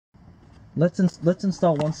let's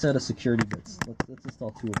install one set of security bits. Let's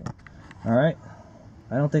install 2 of them. All right.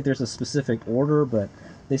 I don't think there's a specific order, but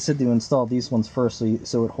they said to install these ones first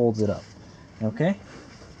so it holds it up. Okay.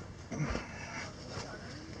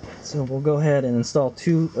 So we'll go ahead and install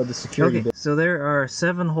 2 of the security bits. So there are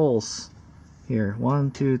 7 holes here.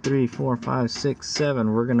 1, 2, 3, 4, 5, 6,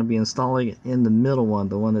 7. We're going to be installing it in the middle one,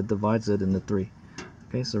 the one that divides it into 3.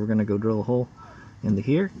 Okay, so we're going to go drill a hole into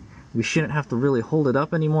here. We shouldn't have to really hold it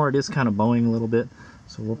up anymore. It is kind of bowing a little bit,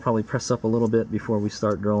 so we'll probably press up a little bit before we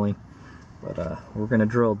start drilling. But we're going to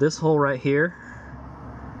drill this hole right here.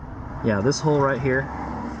 Yeah, this hole right here,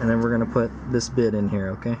 and then we're going to put this bit in here,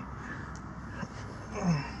 okay?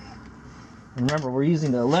 Remember, we're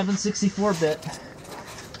using the 1164 bit.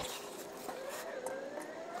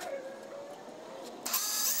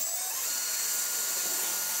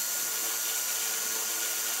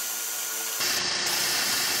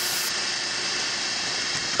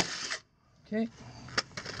 Okay.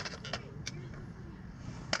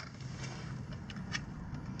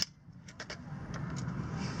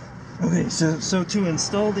 Okay, so to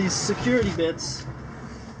install these security bits,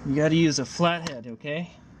 you got to use a flathead,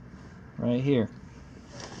 okay? Right here.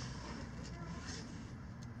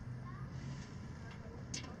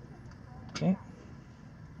 Okay.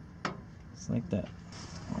 Just like that.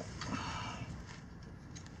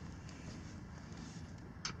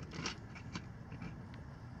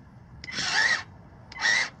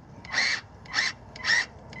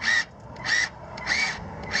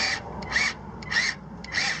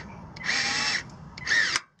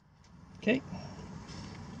 Okay,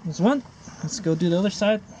 there's one. Let's go do the other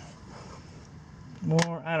side.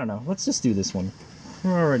 Or, I don't know. Let's just do this one.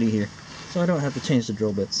 We're already here, so I don't have to change the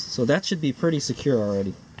drill bits. So that should be pretty secure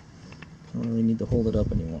already. I don't really need to hold it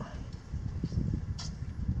up anymore.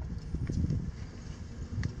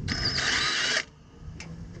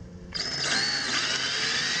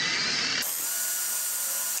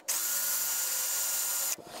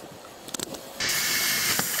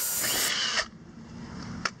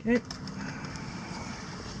 Okay.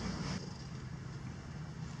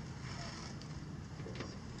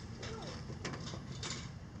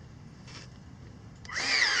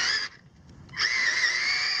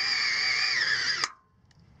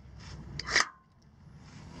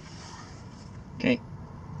 Okay,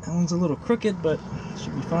 that one's a little crooked, but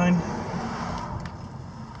should be fine.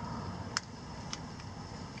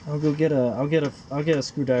 I'll get a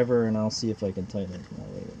screwdriver and I'll see if I can tighten it.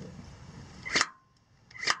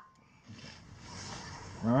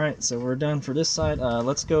 All right, so we're done for this side.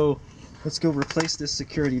 Let's go replace this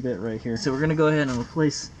security bit right here. So we're gonna go ahead and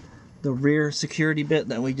replace the rear security bit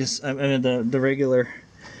that we just, I mean the regular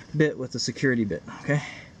bit with the security bit. Okay,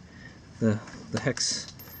 the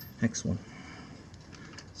hex one.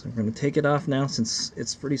 So we're going to take it off now since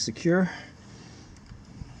it's pretty secure.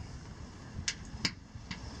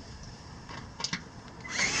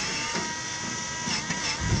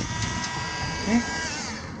 Okay.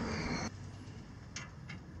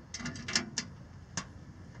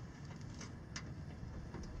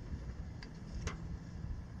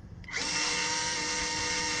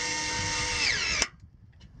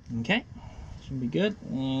 Okay, should be good.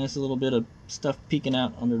 And there's a little bit of stuff peeking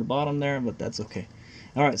out under the bottom there, but that's okay.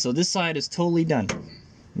 Alright, so this side is totally done.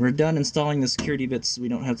 We're done installing the security bits. We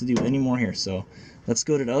don't have to do any more here. So let's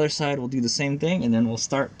go to the other side. We'll do the same thing, and then we'll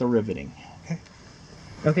start the riveting. Okay.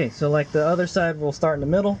 Okay, so like the other side, we'll start in the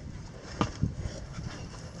middle.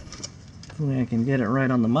 Hopefully I can get it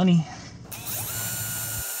right on the money.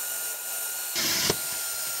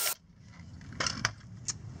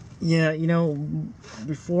 Yeah, you know,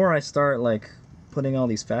 before I start like putting all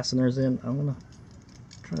these fasteners in, I want to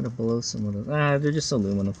try to blow some of those. They're just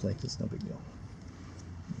aluminum flakes. It's no big deal.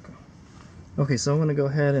 Okay, so I'm going to go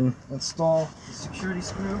ahead and install the security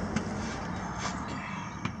screw. Okay.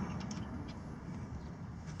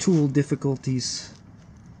 Tool difficulties.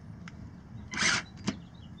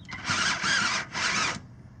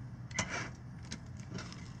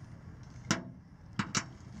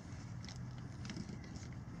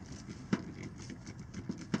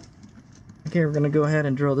 Okay, we're going to go ahead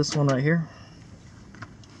and drill this one right here.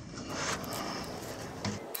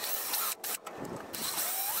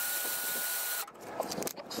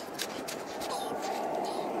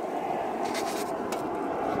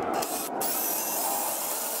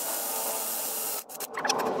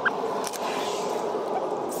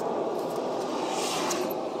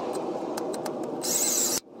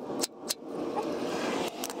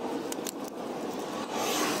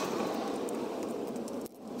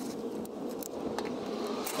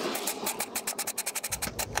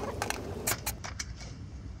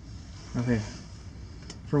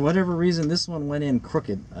 for whatever reason, this one went in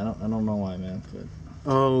crooked. I don't know why, man. But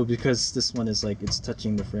oh, because this one is like it's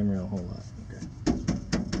touching the frame rail a whole lot. Okay.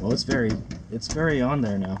 Well, it's very on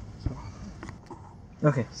there now. So.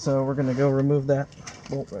 Okay, so we're gonna go remove that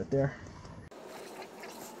bolt right there.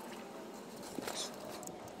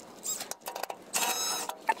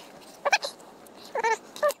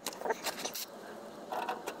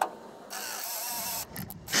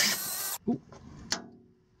 Ooh.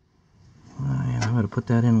 Oh, man, I'm gonna put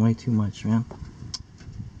that in way too much, man.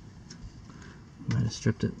 I might have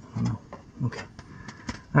stripped it. I don't know. Okay.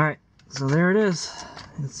 All right. So there it is.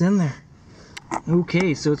 It's in there.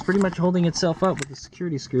 Okay, so it's pretty much holding itself up with the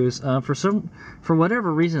security screws. For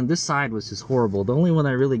whatever reason, this side was just horrible. The only one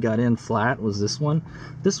I really got in flat was this one.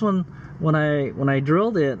 This one, when I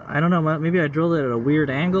drilled it, I don't know, maybe I drilled it at a weird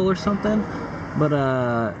angle or something, but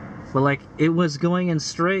like it was going in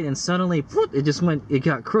straight and suddenly it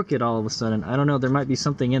got crooked all of a sudden. I don't know, there might be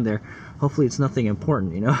something in there. Hopefully it's nothing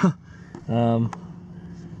important, you know.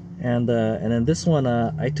 And then this one,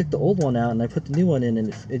 I took the old one out and I put the new one in,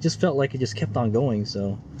 and it just felt like it just kept on going.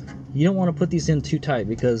 So you don't want to put these in too tight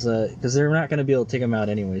because they're not going to be able to take them out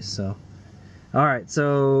anyways. So all right,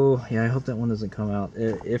 so yeah, I hope that one doesn't come out.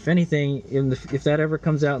 If anything, if that ever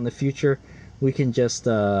comes out in the future, we can just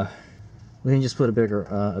put a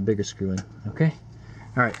bigger screw in. Okay.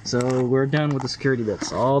 All right, so we're done with the security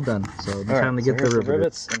bits. All done. So time to get the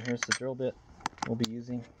rivets, and here's the drill bit we'll be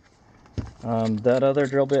using. That other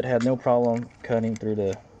drill bit had no problem cutting through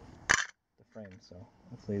the frame, so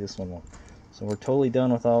hopefully this one won't. So we're totally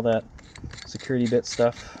done with all that security bit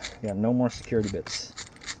stuff. We got no more security bits.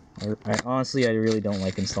 Honestly, I really don't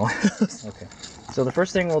like installing those. Okay, so the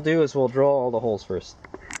first thing we'll do is we'll drill all the holes first.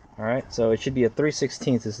 Alright, so it should be a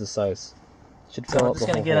 3/16 is the size. Should fill up the whole hole. I'm just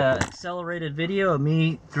going to get an accelerated video of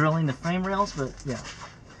me drilling the frame rails, but yeah,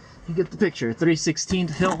 you get the picture. 3/16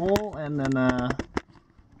 fill hole, and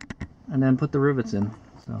then put the rivets in.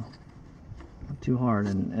 So not too hard,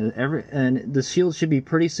 and the shield should be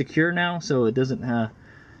pretty secure now, so it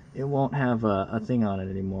won't have a thing on it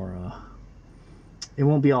anymore. It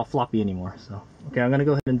won't be all floppy anymore. So okay, I'm gonna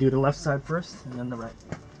go ahead and do the left side first, and then the right.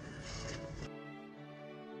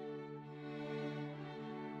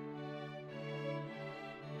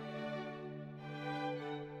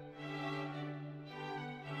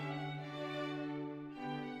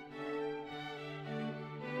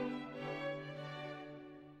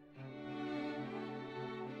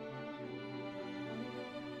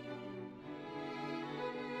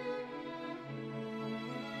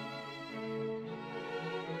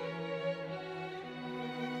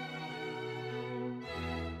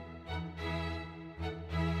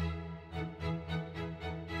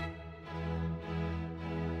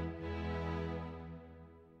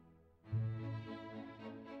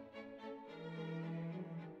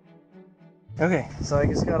 Okay, so I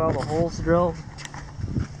just got all the holes drilled.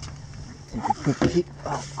 Take a quick peek.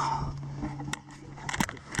 Oh.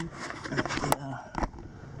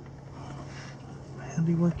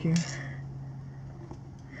 Handiwork here.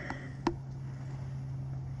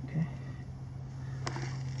 Okay.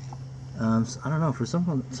 So I don't know. For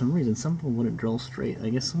some reason, some of them wouldn't drill straight. I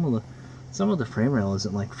guess some of the frame rail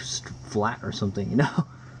isn't like flat or something. You know.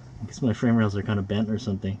 I guess my frame rails are kind of bent or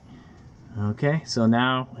something. Okay, so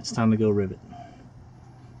now it's time to go rivet.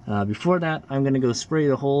 Before that, I'm going to go spray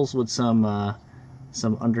the holes with some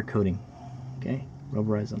undercoating. Okay,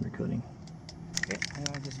 rubberized undercoating. Okay, I'm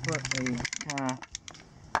going to just put a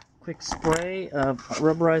quick spray of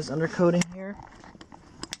rubberized undercoating here.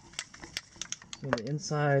 So the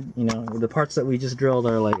inside, you know, the parts that we just drilled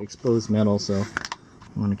are like exposed metal, so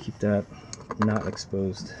I want to keep that not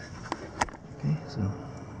exposed. Okay, so.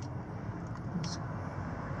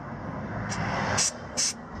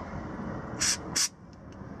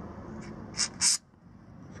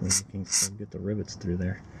 You can still get the rivets through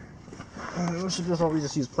there. We should just always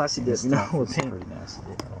just use plastic dip, you know, or paint. Pretty nasty.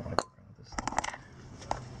 I don't like this stuff.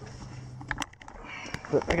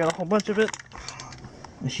 But I got a whole bunch of it.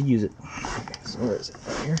 I should use it. Okay, so where is it?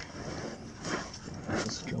 Right here.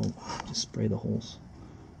 Just spray the holes.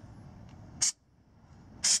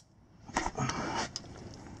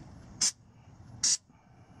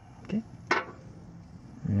 Okay.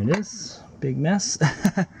 There it is. Big mess.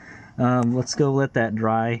 Let's go let that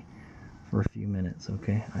dry for a few minutes,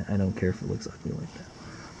 okay? I don't care if it looks ugly like that.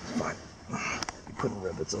 It's fine. I'm putting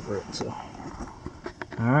rivets over it, so.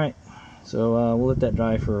 Alright, so we'll let that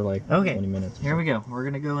dry for like 20 minutes. Here we go. We're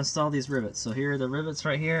going to go install these rivets. So here are the rivets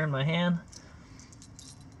right here in my hand.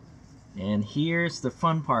 And here's the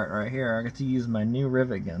fun part right here. I get to use my new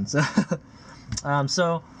rivet gun.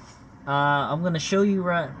 So, I'm going to show you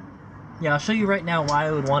right. Yeah, I'll show you right now why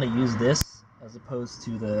I would want to use this as opposed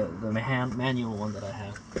to the manual one that I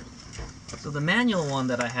have. So the manual one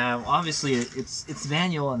that I have, obviously it's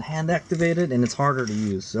manual and hand activated, and it's harder to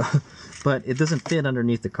use. So, but it doesn't fit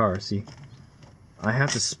underneath the car. See, I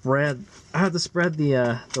have to spread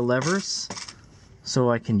the levers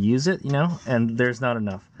so I can use it, you know, and there's not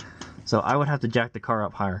enough. So I would have to jack the car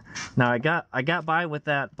up higher. Now I got by with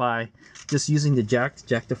that by just using the jack to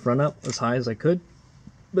jack the front up as high as I could.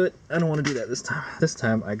 But I don't want to do that this time. This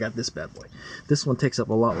time I got this bad boy. This one takes up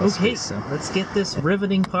a lot less space. So let's get this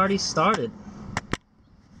riveting party started.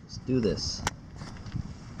 Let's do this.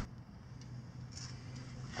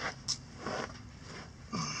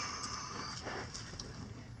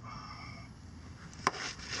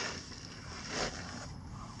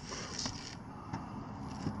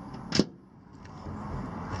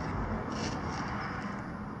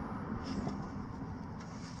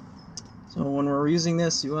 So when we're using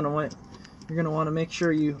this, you're gonna want to make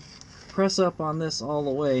sure you press up on this all the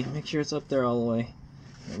way. Make sure it's up there all the way.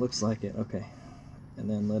 It looks like it. Okay, and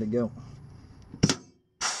then let it go.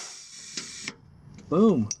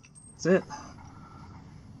 Boom. That's it.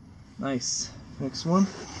 Nice. Next one.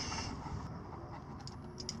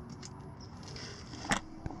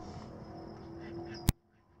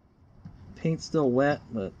 Paint's still wet,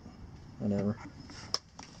 but whatever.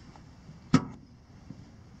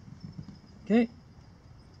 Okay.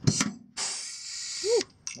 Woo.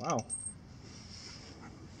 Wow.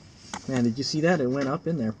 Man, did you see that? It went up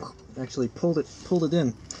in there. Actually pulled it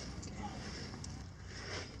in.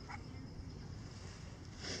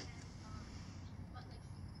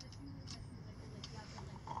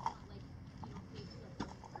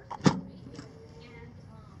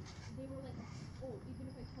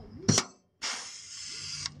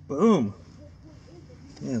 Boom.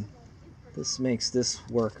 Man, this makes this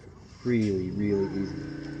work really, really easy.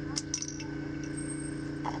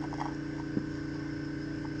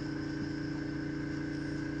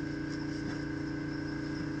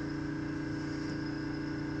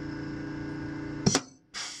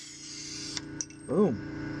 Boom.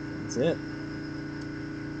 That's it.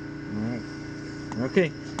 Alright.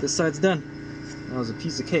 Okay, this side's done. That was a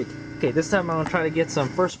piece of cake. Okay, this time I'm going to try to get some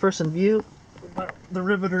first-person view about the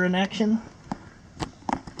riveter in action.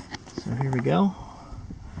 So here we go.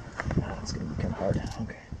 It's going to be kind of hard.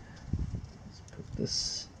 Okay. Let's put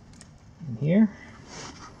this in here.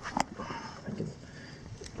 I can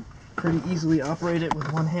pretty easily operate it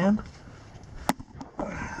with one hand.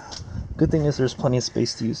 Good thing is there's plenty of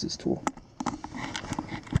space to use this tool.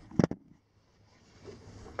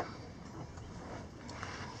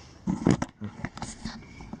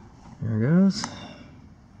 There it goes.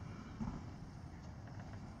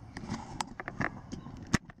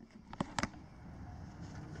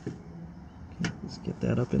 Okay, let's get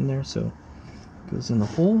that up in there so it goes in the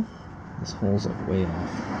hole. This hole's like way off.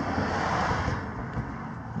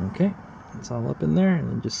 Okay, it's all up in there,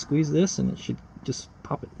 and then just squeeze this and it should just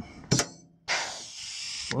pop it.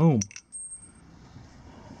 Boom.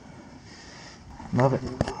 Love it.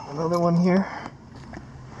 Another one here.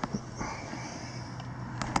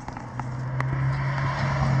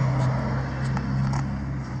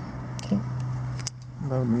 Okay.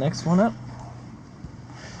 Load the next one up.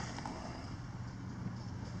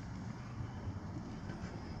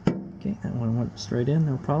 Okay, that one went straight in,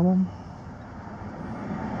 no problem.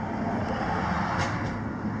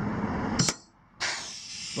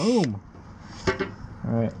 Boom.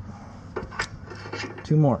 All right.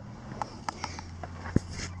 Two more.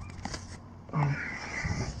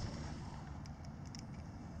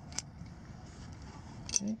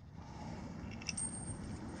 Okay.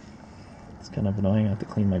 It's kind of annoying. I have to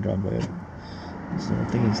clean my driveway up. This little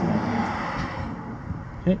thing is not.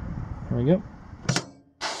 Okay, here we go.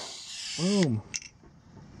 Boom.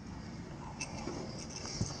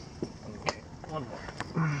 Okay, one more.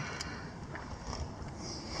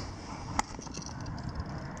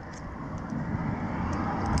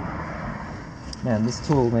 Man, this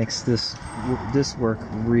tool makes this work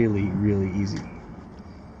really, really easy. So,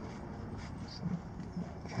 I'm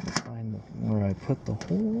trying to find where I put the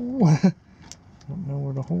hole. I don't know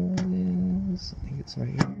where the hole is. I think it's right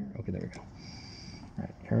here. Okay, there we go. All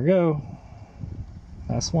right, here we go.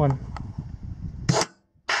 Last one.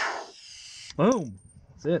 Boom.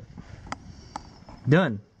 That's it.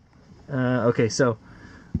 Done. Okay, so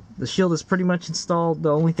the shield is pretty much installed.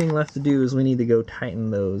 The only thing left to do is we need to go tighten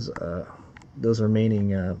those remaining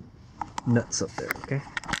nuts up there. Okay,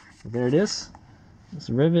 so there it is. It's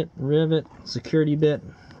rivet, rivet, security bit,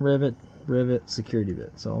 rivet, rivet, security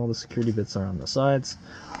bit. So all the security bits are on the sides.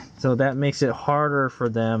 So that makes it harder for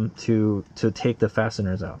them to take the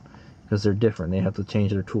fasteners out. because they're different. They have to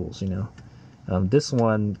change their tools, you know. This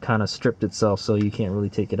one kind of stripped itself, so you can't really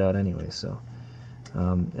take it out anyway. So,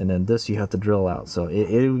 and then this you have to drill out. So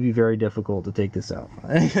it would be very difficult to take this out.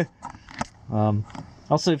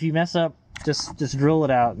 Also, if you mess up, just drill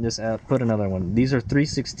it out and just put another one. These are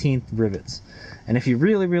 3/16 rivets, and if you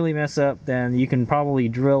really mess up, then you can probably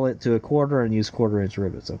drill it to a 1/4 and use 1/4-inch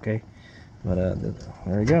rivets. Okay, but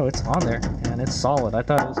there we go. It's on there and it's solid. I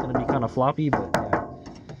thought it was going to be kind of floppy, but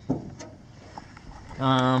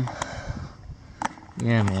yeah.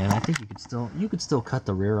 Yeah, man. I think you could still cut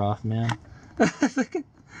the rear off, man.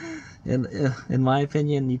 In my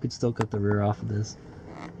opinion, you could still cut the rear off of this.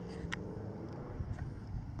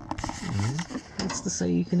 What's to say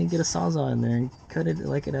you couldn't get a sawzall in there and cut it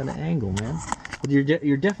like it at an angle, man? But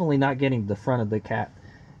you're definitely not getting the front of the cat,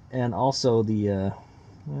 and also the I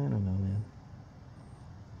don't know, man.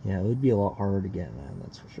 Yeah, it would be a lot harder to get, man.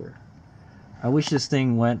 That's for sure. I wish this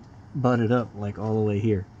thing went butted up like all the way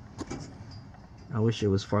here. I wish it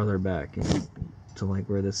was farther back to like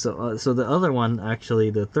where this. So the other one, actually,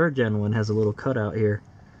 the 3rd gen one, has a little cutout here,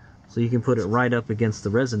 so you can put it right up against the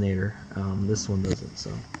resonator. This one doesn't,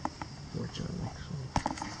 so fortunately.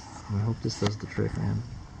 I hope this does the trick, man.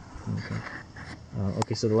 Okay.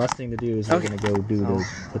 Okay, so the last thing to do is we're gonna go do the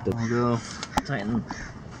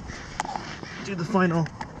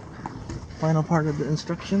final part of the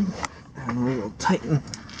instruction, and we will tighten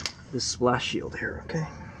this splash shield here. Okay.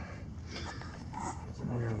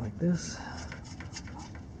 Like this.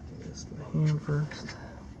 Do this by hand first.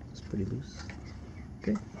 It's pretty loose.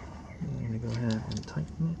 Okay. I'm going to go ahead and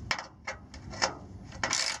tighten it.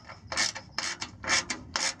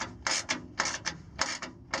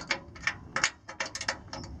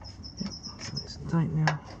 Okay. It's nice and tight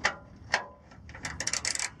now.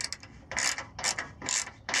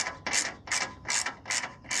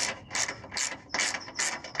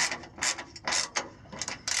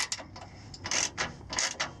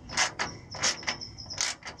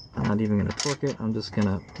 I'm not even going to torque it, I'm just going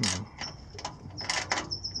to,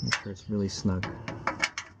 make sure it's really snug.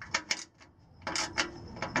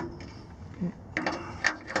 Okay.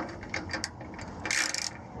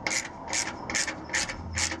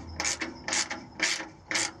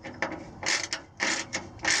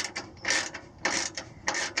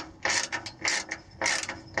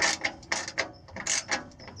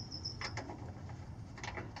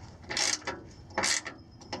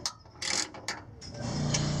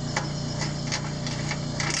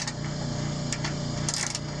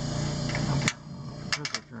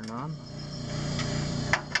 On.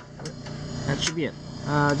 That should be it.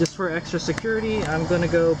 Just for extra security, I'm gonna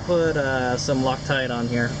go put some Loctite on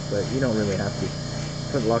here, but you don't really have to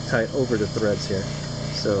put Loctite over the threads here,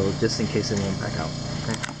 so just in case it won't back out.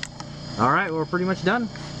 Okay. All right, we're pretty much done.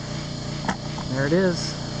 There it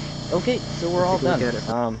is. Okay, so we're all done.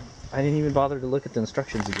 I didn't even bother to look at the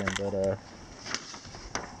instructions again,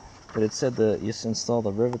 but it said that you just install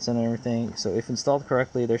the rivets and everything. So if installed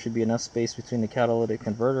correctly, there should be enough space between the catalytic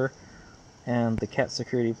converter and the cat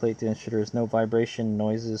security plate to ensure there is no vibration,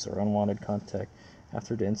 noises, or unwanted contact.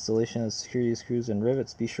 After the installation of security screws and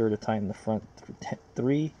rivets, be sure to tighten the front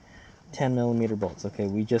 3 10mm bolts. Okay,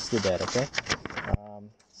 we just did that, okay?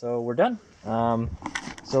 So we're done.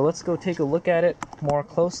 So let's go take a look at it more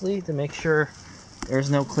closely to make sure there's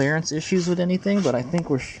no clearance issues with anything, but I think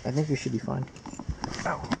we should be fine.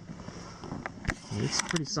 Ow. It's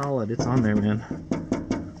pretty solid. It's on there, man.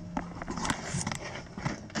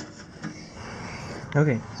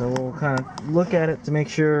 Okay, so we'll kind of look at it to make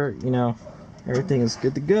sure, you know, everything is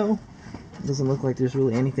good to go. It doesn't look like there's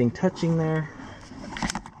really anything touching there.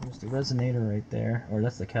 There's the resonator right there, or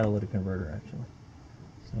that's the catalytic converter, actually.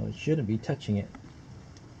 So it shouldn't be touching it.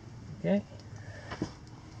 Okay.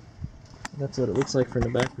 That's what it looks like from the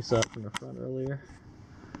back. We saw it from the front earlier.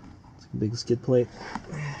 It's a big skid plate.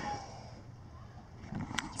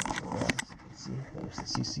 See, there's the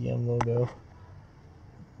CCM logo.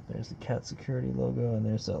 There's the cat security logo, and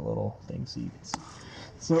there's that little thing so you can see.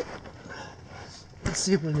 So let's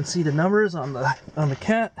see if we can see the numbers on the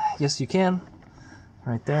cat. Yes, you can.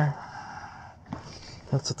 Right there.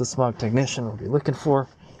 That's what the smog technician will be looking for.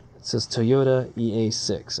 It says Toyota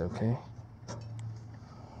EA6. Okay.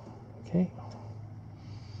 Okay.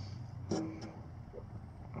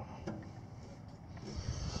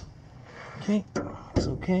 Okay, it's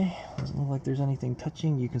okay. Doesn't look like there's anything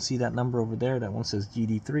touching. You can see that number over there. That one says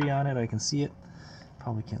GD3 on it. I can see it.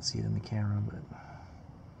 Probably can't see it in the camera, but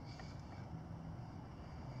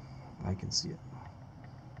I can see it.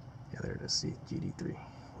 Yeah, there it is. See, GD3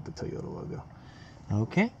 with the Toyota logo.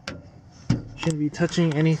 Okay. Shouldn't be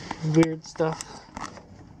touching any weird stuff.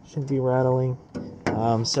 Shouldn't be rattling.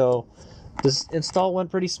 So this install went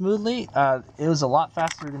pretty smoothly. It was a lot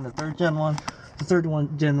faster than the third gen one. The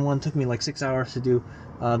gen one took me like 6 hours to do.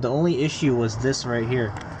 The only issue was this right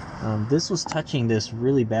here. This was touching this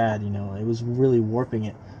really bad, you know. It was really warping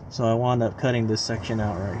it. So I wound up cutting this section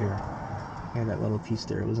out right here. Yeah, that little piece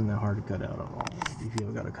there. It wasn't that hard to cut out at all if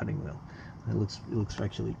you've got a cutting wheel. It looks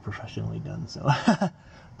actually professionally done, so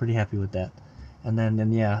pretty happy with that. And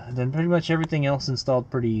then pretty much everything else installed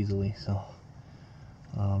pretty easily, so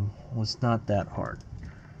was not that hard.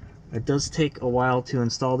 It does take a while to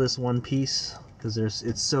install this one piece because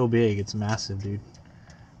it's so big, it's massive, dude.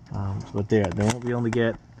 But they won't be able to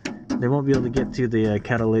get to the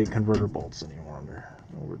catalytic converter bolts anymore. They're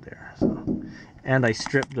over there. So, and I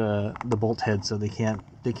stripped the bolt head so they can't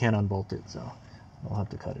unbolt it. So I'll have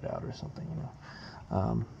to cut it out or something, you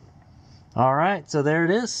know. All right, so there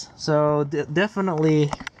it is. So definitely,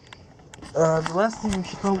 the last thing we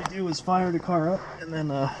should probably do is fire the car up and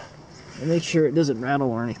then make sure it doesn't rattle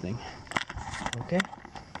or anything. Okay.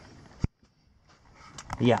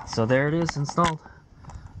 Yeah, so there it is installed.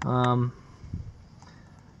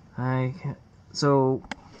 So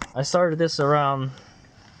I started this around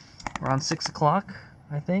 6 o'clock,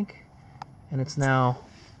 I think, and it's now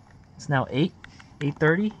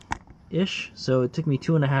 8:30 ish. So it took me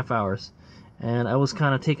 2.5 hours, and I was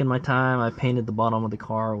kind of taking my time. I painted the bottom of the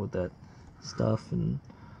car with that stuff, and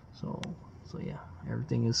so yeah,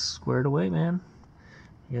 everything is squared away, man.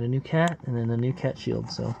 You got a new cat and then a new cat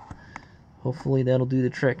shield, so hopefully that'll do the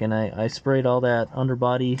trick. And I sprayed all that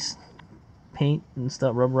underbody paint and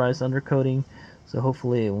stuff, rubberized undercoating, so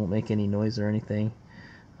hopefully it won't make any noise or anything.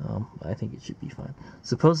 I think it should be fine.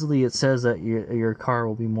 Supposedly it says that your car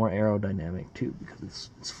will be more aerodynamic too because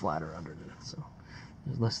it's flatter under it, so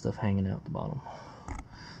there's less stuff hanging out the bottom,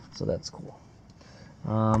 so that's cool.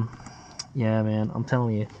 Yeah, man, I'm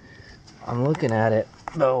telling you, I'm looking at it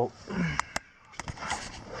though,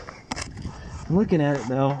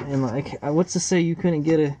 and like, what's to say you couldn't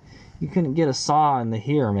get a saw into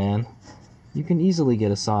here, man? You can easily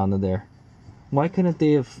get a saw into there. Why couldn't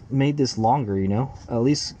they have made this longer, you know? At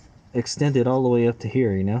least extend it all the way up to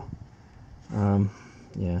here, you know?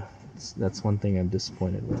 Yeah, that's one thing I'm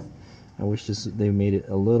disappointed with. I wish they made it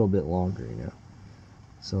a little bit longer, you know?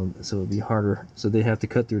 So it'd be harder. So they have to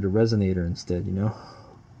cut through the resonator instead, you know?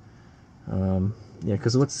 Yeah,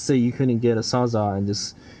 because what's to say you couldn't get a sawzall and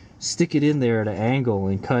just stick it in there at an angle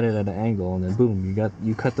and cut it at an angle, and then boom,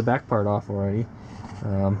 you cut the back part off already.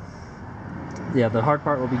 Yeah, the hard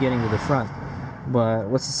part will be getting to the front. But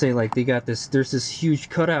what's to say, like, there's this huge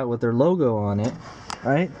cutout with their logo on it,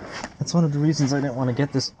 right? That's one of the reasons I didn't want to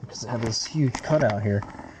get this, because it had this huge cutout here.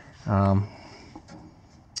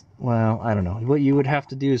 Well, I don't know. What you would have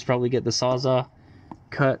to do is probably get the sawzall,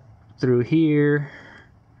 cut through here.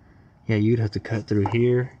 Yeah, you'd have to cut through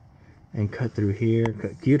here and cut through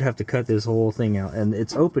here. You'd have to cut this whole thing out, and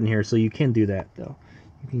it's open here, so you can do that though.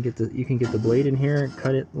 You can get the blade in here and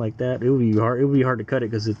cut it like that. It would be hard. It would be hard to cut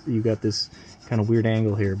it because you got this kind of weird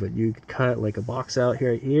angle here. But you could cut like a box out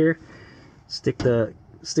here, stick the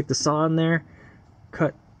saw in there,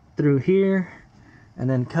 cut through here, and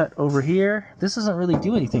then cut over here. This doesn't really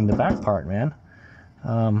do anything. The back part, man.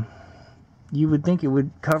 You would think it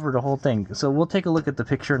would cover the whole thing. So we'll take a look at the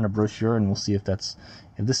picture in the brochure and we'll see if this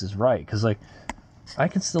is right. Because like I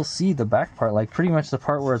can still see the back part, like pretty much the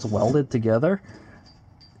part where it's welded together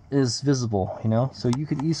is visible, you know. So you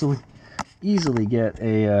could easily get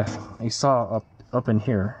a saw up in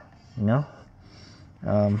here, you know.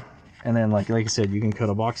 And then like I said, you can cut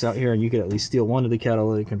a box out here and you could at least steal one of the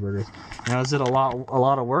catalytic converters. Now, is it a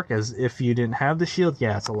lot of work as if you didn't have the shield?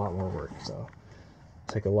 Yeah, it's a lot more work. So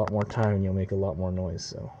take a lot more time and you'll make a lot more noise.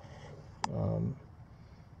 So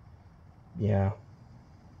yeah,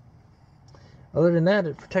 other than that,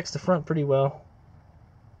 it protects the front pretty well,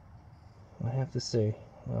 I have to say.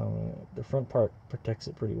 The front part protects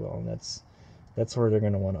it pretty well, and that's where they're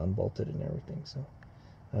going to want to unbolt it and everything. So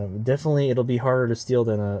definitely it'll be harder to steal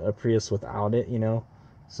than a Prius without it, you know.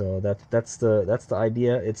 So that's the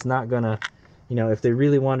idea. It's not gonna, you know, if they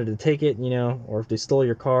really wanted to take it, you know, or if they stole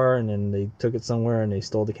your car and then they took it somewhere and they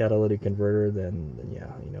stole the catalytic converter, then yeah,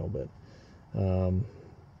 you know.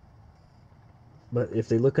 But if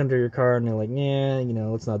they look under your car and they're like, yeah, you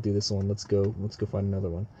know, let's not do this one, let's go find another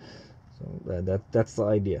one. So that's the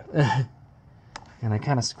idea. And I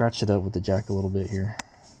kind of scratched it up with the jack a little bit here.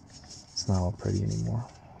 It's not all pretty anymore.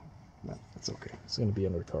 But that's okay. It's going to be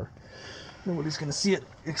under the car. Nobody's going to see it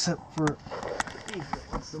except for Steve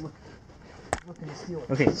that wants to look and steal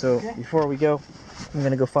it. Okay, so before we go, I'm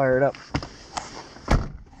going to go fire it up.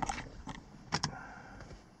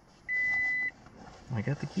 I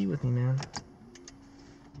got the key with me, man.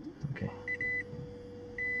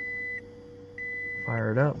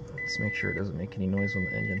 fire it up. Let's make sure it doesn't make any noise when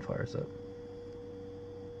the engine fires up.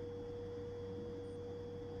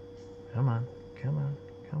 Come on, come on,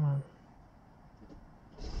 come on.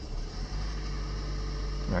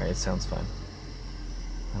 Alright, it sounds fine.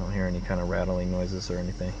 I don't hear any kind of rattling noises or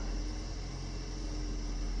anything.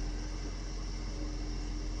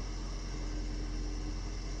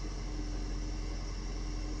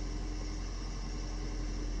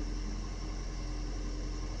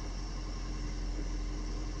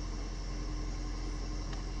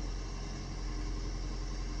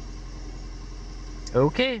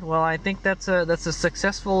 Okay, well I think that's a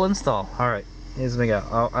successful install. All right, here's me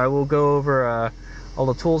go. I will go over all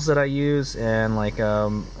the tools that I use and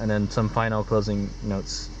and then some final closing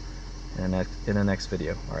notes in the next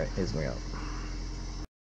video. All right, here's me out.